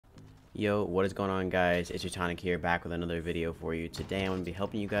Yo, what is going on, guys? It's your Tonic here, back with another video for you. Today I'm going to be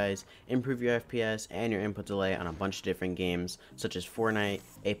helping you guys improve your FPS and your input delay on a bunch of different games such as Fortnite,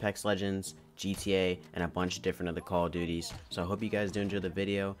 Apex Legends, GTA, and a bunch of different other Call of Duties. So I hope you guys do enjoy the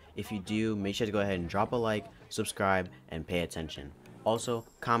video. If you do, make sure to go ahead and drop a like, subscribe, and pay attention. Also,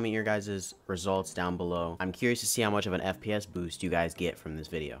 comment your guys' results down below. I'm curious to see how much of an FPS boost you guys get from this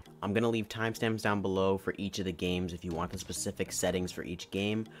video. I'm going to leave timestamps down below for each of the games if you want the specific settings for each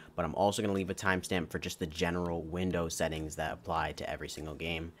game, but I'm also going to leave a timestamp for just the general Windows settings that apply to every single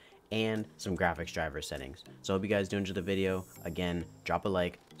game, and some graphics driver settings. So I hope you guys do enjoy the video. Again, drop a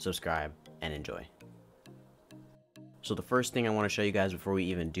like, subscribe, and enjoy. So the first thing I want to show you guys before we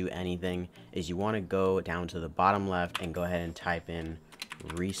even do anything is you want to go down to the bottom left and go ahead and type in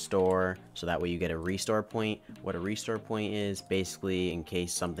restore, so that way you get a restore point. What a restore point is, basically in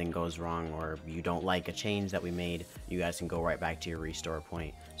case something goes wrong or you don't like a change that we made, you guys can go right back to your restore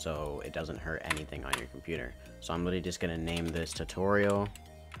point so it doesn't hurt anything on your computer. So I'm literally just going to name this tutorial,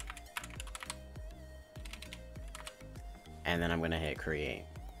 and then I'm going to hit create.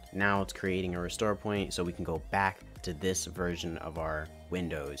 Now it's creating a restore point so we can go back to this version of our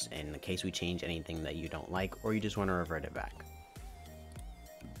Windows in the case we change anything that you don't like or you just want to revert it back.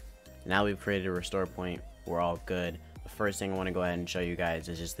 Now we've created a restore point, we're all good. The first thing I want to go ahead and show you guys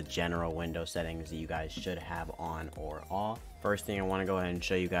is just the general Windows settings that you guys should have on or off. First thing I want to go ahead and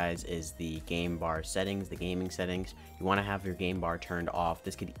show you guys is the game bar settings, the gaming settings. You want to have your game bar turned off.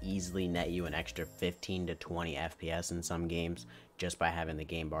 This could easily net you an extra 15 to 20 FPS in some games just by having the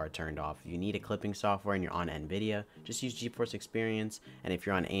game bar turned off. If you need a clipping software and you're on Nvidia, just use GeForce Experience, and if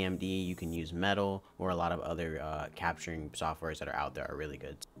you're on AMD, you can use Metal or a lot of other capturing softwares that are out there are really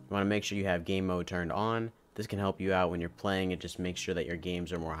good. You want to make sure you have game mode turned on. This can help you out when you're playing. It just makes sure that your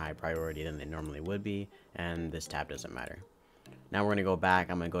games are more high priority than they normally would be, and this tab doesn't matter. Now we're going to go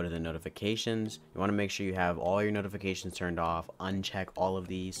back. I'm going to go to the notifications. You want to make sure you have all your notifications turned off. Uncheck all of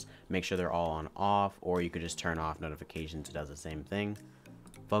these. Make sure they're all on off, or you could just turn off notifications. It does the same thing.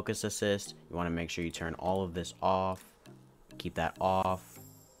 Focus assist. You want to make sure you turn all of this off. Keep that off.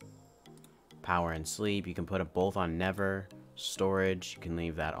 Power and sleep. You can put it both on never. Storage, you can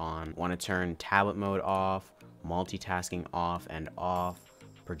leave that on. Want to turn tablet mode off. Multitasking off and off.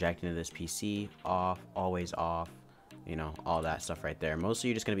 Projecting to this PC off. Always off. You know, all that stuff right there. Mostly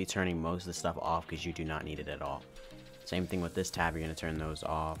you're just going to be turning most of the stuff off because you do not need it at all. Same thing with this tab, you're going to turn those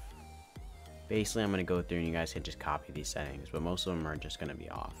off. Basically, I'm going to go through and you guys can just copy these settings, but most of them are just going to be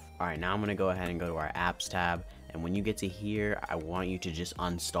off. Alright, now I'm going to go ahead and go to our apps tab, and when you get to here, I want you to just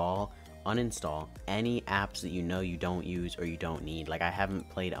uninstall any apps that you know you don't use or you don't need. Like, I haven't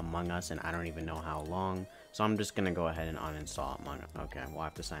played Among Us and I don't even know how long, so I'm just gonna go ahead and uninstall Among Us. Okay, we'll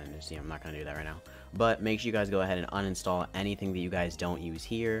have to sign in to see. I'm not gonna do that right now, but make sure you guys go ahead and uninstall anything that you guys don't use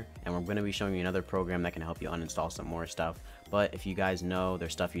here, and we're gonna be showing you another program that can help you uninstall some more stuff. But if you guys know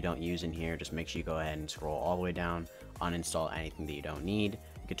there's stuff you don't use in here, just make sure you go ahead and scroll all the way down, uninstall anything that you don't need.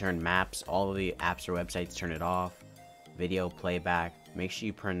 You can turn maps, all of the apps or websites, turn it off. Video playback, make sure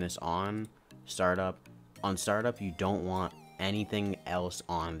you turn this on. Startup, on startup you don't want anything else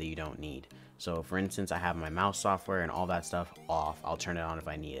on that you don't need. So for instance, I have my mouse software and all that stuff off. I'll turn it on if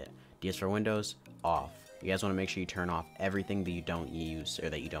I need it. DS for Windows, off. You guys want to make sure you turn off everything that you don't use or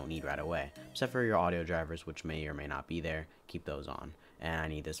that you don't need right away, except for your audio drivers, which may or may not be there. Keep those on. And I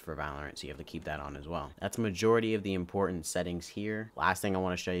need this for Valorant, so you have to keep that on as well. That's the majority of the important settings here. Last thing I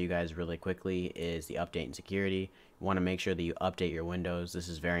want to show you guys really quickly is the update and security. You want to make sure that you update your Windows. This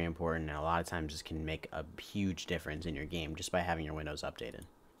is very important, and a lot of times this can make a huge difference in your game just by having your Windows updated.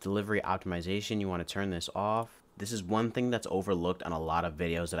 Delivery optimization, you want to turn this off. This is one thing that's overlooked on a lot of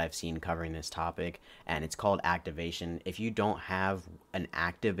videos that I've seen covering this topic, and it's called activation. If you don't have an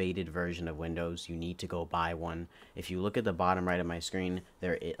activated version of Windows, you need to go buy one. If you look at the bottom right of my screen,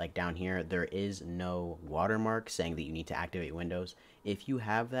 like down here, there is no watermark saying that you need to activate Windows. If you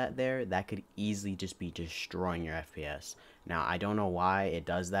have that there, that could easily just be destroying your FPS. Now, I don't know why it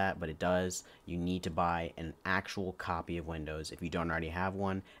does that, but it does. You need to buy an actual copy of Windows if you don't already have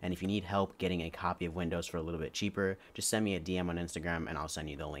one. And if you need help getting a copy of Windows for a little bit cheaper, just send me a DM on Instagram and I'll send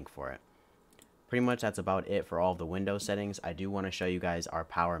you the link for it. Pretty much that's about it for all of the Windows settings. I do want to show you guys our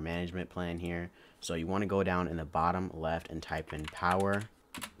power management plan here. So you want to go down in the bottom left and type in power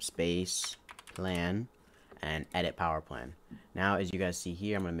space plan and edit power plan. Now, as you guys see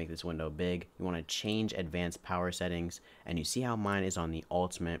here, I'm going to make this window big. You want to change advanced power settings, and you see how mine is on the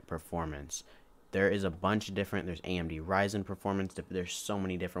ultimate performance. There is a bunch of different, there's AMD Ryzen performance, there's so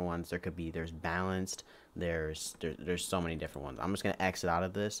many different ones. There's balanced, there's so many different ones. I'm just going to exit out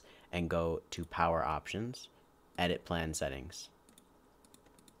of this and go to power options, edit plan settings.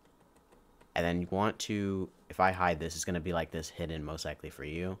 And then you want to, if I hide this, it's going to be like this hidden most likely for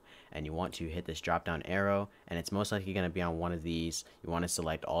you. And you want to hit this drop down arrow, and it's most likely going to be on one of these. You want to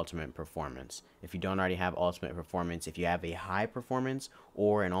select ultimate performance. If you don't already have ultimate performance, if you have a high performance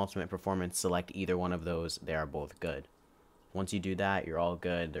or an ultimate performance, select either one of those. They are both good. Once you do that, you're all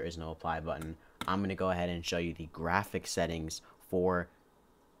good. There is no apply button. I'm going to go ahead and show you the graphic settings for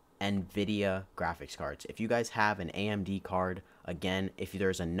Nvidia graphics cards. If you guys have an AMD card, again, if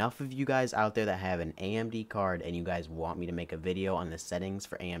there's enough of you guys out there that have an AMD card and you guys want me to make a video on the settings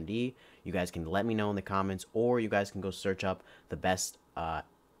for AMD, you guys can let me know in the comments, or you guys can go search up the best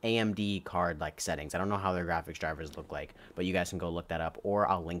AMD card like settings. I don't know how their graphics drivers look like, but you guys can go look that up, or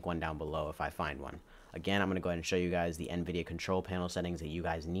I'll link one down below if I find one. Again, I'm going to go ahead and show you guys the Nvidia control panel settings that you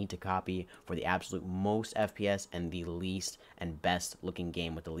guys need to copy for the absolute most FPS and the least and best looking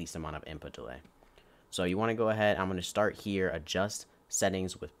game with the least amount of input delay. So you want to go ahead, I'm going to start here, adjust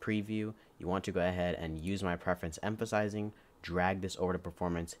settings with preview. You want to go ahead and use my preference emphasizing, drag this over to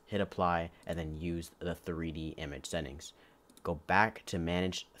performance, hit apply, and then use the 3D image settings. Go back to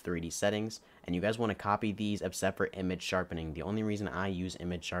manage 3D settings, and you guys want to copy these except for image sharpening. The only reason I use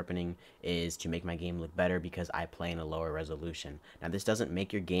image sharpening is to make my game look better because I play in a lower resolution. Now this doesn't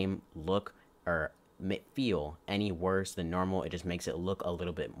make your game look or feel any worse than normal. It just makes it look a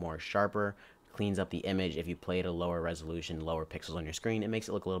little bit more sharper, cleans up the image. If you play at a lower resolution, lower pixels on your screen, it makes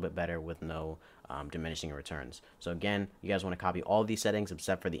it look a little bit better with no diminishing returns. So again, you guys want to copy all these settings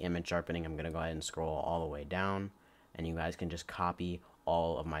except for the image sharpening. I'm going to go ahead and scroll all the way down, and you guys can just copy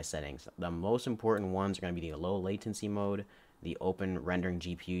all of my settings. The most important ones are going to be the low latency mode, the open rendering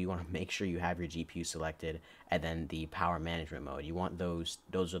GPU. You want to make sure you have your GPU selected, and then the power management mode. You want those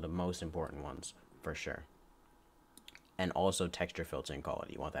are the most important ones for sure. And also texture filtering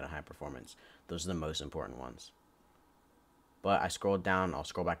quality. You want that at high performance. Those are the most important ones. But I scrolled down, I'll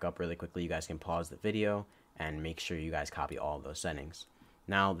scroll back up really quickly. You guys can pause the video and make sure you guys copy all of those settings.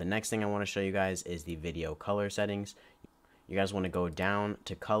 Now, the next thing I want to show you guys is the video color settings. You guys want to go down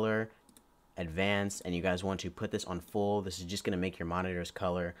to color, advanced, and you guys want to put this on full. This is just going to make your monitor's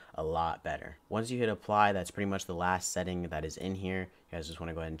color a lot better. Once you hit apply, that's pretty much the last setting that is in here. You guys just want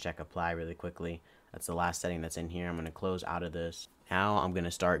to go ahead and check apply really quickly. That's the last setting that's in here. I'm going to close out of this. Now I'm going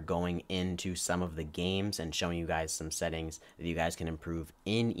to start going into some of the games and showing you guys some settings that you guys can improve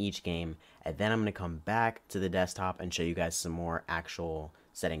in each game. And then I'm going to come back to the desktop and show you guys some more actual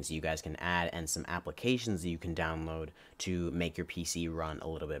settings you guys can add and some applications that you can download to make your PC run a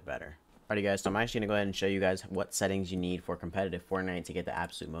little bit better. Alrighty guys, so I'm actually going to go ahead and show you guys what settings you need for competitive Fortnite to get the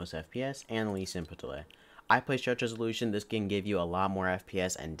absolute most FPS and the least input delay. I play stretch resolution. This can give you a lot more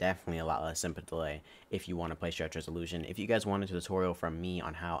FPS and definitely a lot less input delay if you want to play stretch resolution. If you guys want a tutorial from me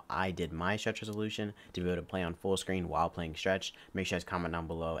on how I did my stretch resolution to be able to play on full screen while playing stretch, make sure you guys comment down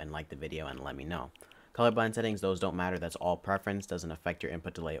below and like the video and let me know. Colorblind settings, those don't matter. That's all preference. Doesn't affect your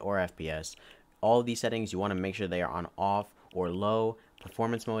input delay or FPS. All of these settings, you want to make sure they are on off or low.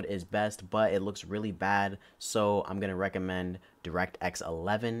 Performance mode is best, but it looks really bad, so I'm going to recommend DirectX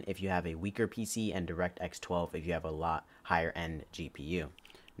 11 if you have a weaker PC and DirectX 12 if you have a lot higher end GPU.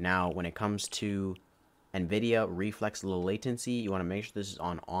 Now, when it comes to Nvidia reflex low latency, you want to make sure this is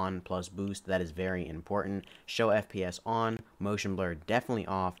on plus boost. That is very important. Show FPS on, motion blur definitely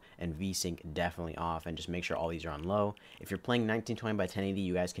off, and VSync definitely off, and just make sure all these are on low. If you're playing 1920 by 1080,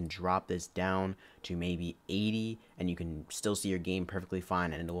 you guys can drop this down to maybe 80 and you can still see your game perfectly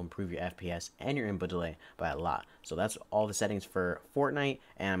fine, and it will improve your FPS and your input delay by a lot. So that's all the settings for Fortnite,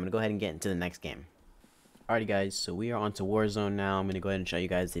 and I'm going to go ahead and get into the next game. Alrighty guys, so we are on to Warzone now. I'm going to go ahead and show you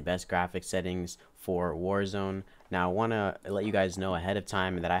guys the best graphic settings for Warzone. Now I want to let you guys know ahead of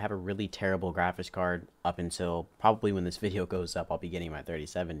time that I have a really terrible graphics card up until probably when this video goes up. I'll be getting my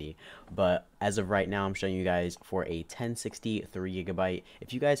 3070, but as of right now I'm showing you guys for a 1060 3GB.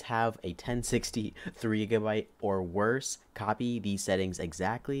 If you guys have a 1060 3GB or worse, copy these settings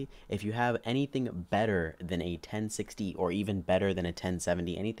exactly. If you have anything better than a 1060 or even better than a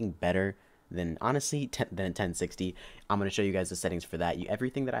 1070, anything better than honestly than 1060, I'm going to show you guys the settings for that.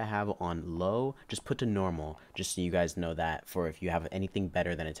 Everything that I have on low, just put to normal, just so you guys know that for if you have anything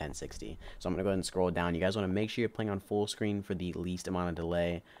better than a 1060. So I'm going to go ahead and scroll down. You guys want to make sure you're playing on full screen for the least amount of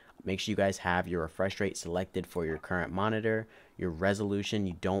delay. Make sure you guys have your refresh rate selected for your current monitor. Your resolution,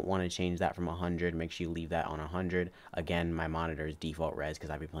 you don't want to change that from 100. Make sure you leave that on 100. Again, my monitor's default res, because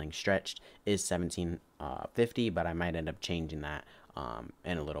I've been playing stretched, is 1750, but I might end up changing that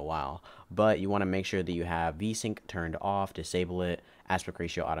in a little while. But you want to make sure that you have VSync turned off, disable it, aspect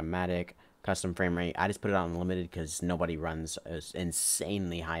ratio automatic, custom frame rate. I just put it on unlimited because nobody runs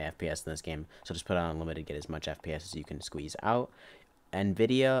insanely high FPS in this game, so just put it on unlimited, get as much FPS as you can squeeze out.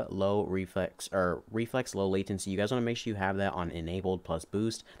 Nvidia low reflex or reflex low latency you guys want to make sure you have that on enabled plus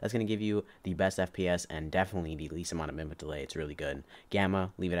boost. That's going to give you the best FPS and definitely the least amount of input delay. It's really good.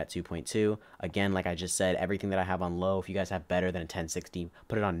 Gamma, leave it at 2.2. Again, like I just said, everything that I have on low, if you guys have better than a 1060,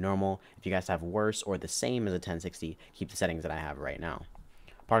 put it on normal. If you guys have worse or the same as a 1060, keep the settings that I have right now.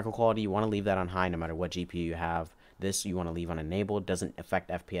 Particle quality, you want to leave that on high no matter what GPU you have. This you want to leave on enabled, doesn't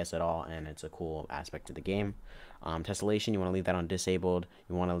affect FPS at all, and it's a cool aspect to the game. Tessellation, you want to leave that on disabled.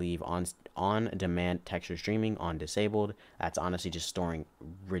 You want to leave on-demand texture streaming on disabled. That's honestly just storing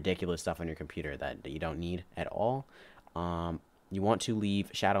ridiculous stuff on your computer that you don't need at all. You want to leave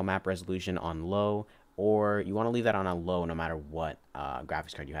shadow map resolution on low, or you want to leave that on a low no matter what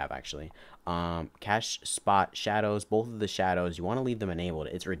graphics card you have, actually. Cache spot shadows, both of the shadows, you want to leave them enabled.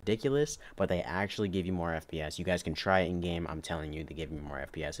 It's ridiculous, but they actually give you more FPS. You guys can try it in game. I'm telling you, they give you more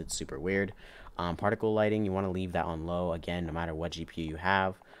FPS. It's super weird. Particle lighting, you want to leave that on low, again, no matter what GPU you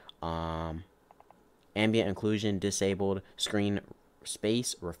have. Ambient occlusion disabled. Screen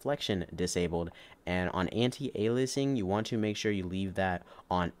space reflection disabled. And on anti-aliasing, you want to make sure you leave that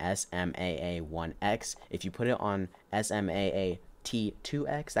on SMAA 1X. If you put it on SMAA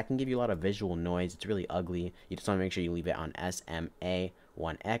T2X, that can give you a lot of visual noise. It's really ugly. You just want to make sure you leave it on SMA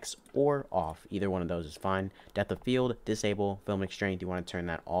 1X or off. Either one of those is fine. Depth of field, disable. Filmic strength, you want to turn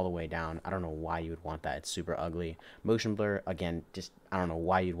that all the way down. I don't know why you would want that. It's super ugly. Motion blur, again, just I don't know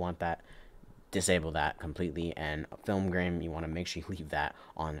why you'd want that. Disable that completely. And film grain, you want to make sure you leave that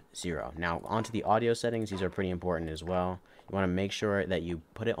on 0. Now onto the audio settings. These are pretty important as well. You want to make sure that you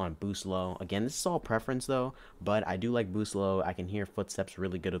put it on boost low. Again, this is all preference though, but I do like boost low. I can hear footsteps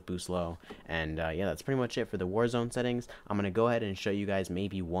really good with boost low. And yeah, that's pretty much it for the Warzone settings. I'm going to go ahead and show you guys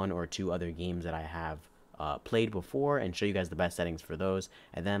maybe 1 or 2 other games that I have played before and show you guys the best settings for those.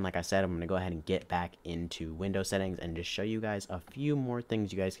 And then, like I said, I'm going to go ahead and get back into Windows settings and just show you guys a few more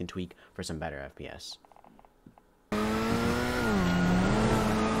things you guys can tweak for some better FPS.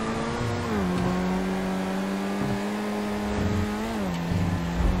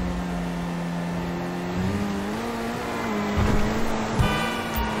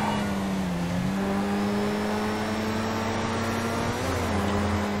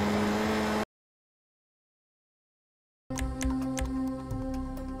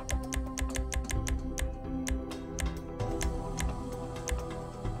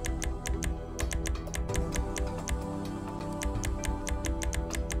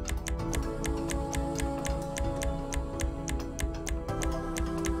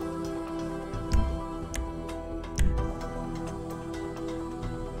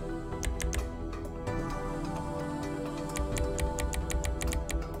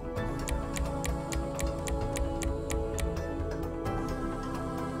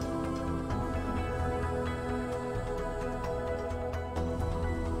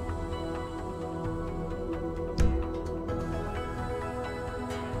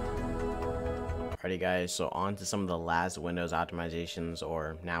 Alrighty guys, so on to some of the last Windows optimizations,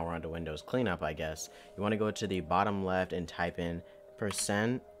 or now we're on to Windows cleanup, I guess. You want to go to the bottom left and type in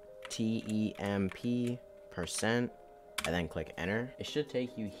 %temp% and then click enter. It should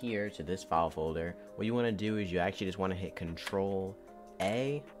take you here to this file folder. What you want to do is you actually just want to hit Control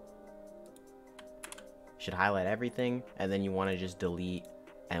A. Should highlight everything, and then you want to just delete.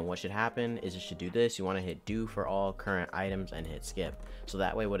 And what should happen is it should do this. You want to hit do for all current items and hit skip. So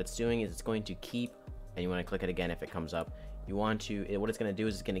that way what it's doing is it's going to keep, and you want to click it again if it comes up. You want to, what it's going to do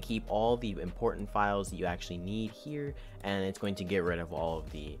is it's going to keep all the important files that you actually need here, and it's going to get rid of all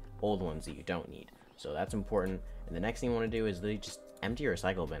of the old ones that you don't need. So that's important. And the next thing you want to do is literally just empty your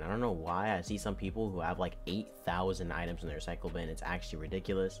recycle bin. I don't know why I see some people who have like 8,000 items in their recycle bin. It's actually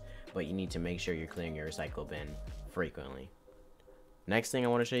ridiculous, but you need to make sure you're clearing your recycle bin frequently. Next thing I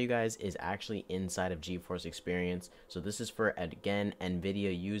want to show you guys is actually inside of GeForce Experience. So this is for, again,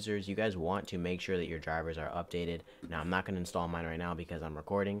 Nvidia users. You guys want to make sure that your drivers are updated. Now I'm not going to install mine right now because I'm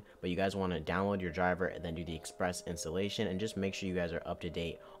recording, but you guys want to download your driver and then do the express installation and just make sure you guys are up to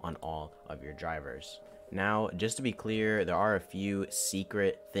date on all of your drivers. Now, just to be clear, there are a few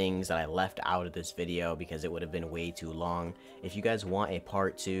secret things that I left out of this video because it would have been way too long. If you guys want a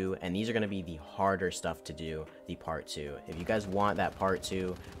part 2, and these are going to be the harder stuff to do, the part 2. If you guys want that part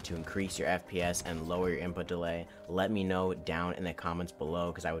 2 to increase your FPS and lower your input delay, let me know down in the comments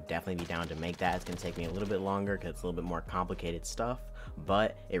below because I would definitely be down to make that. It's going to take me a little bit longer because it's a little bit more complicated stuff,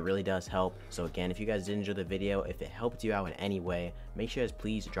 but it really does help. So again, if you guys did enjoy the video, if it helped you out in any way, make sure you guys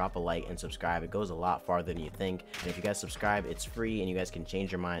please drop a like and subscribe. It goes a lot farther than you think, and if you guys subscribe, it's free and you guys can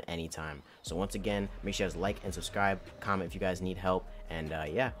change your mind anytime. So once again, make sure you guys like and subscribe, comment if you guys need help, and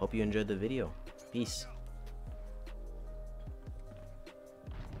yeah, hope you enjoyed the video. Peace.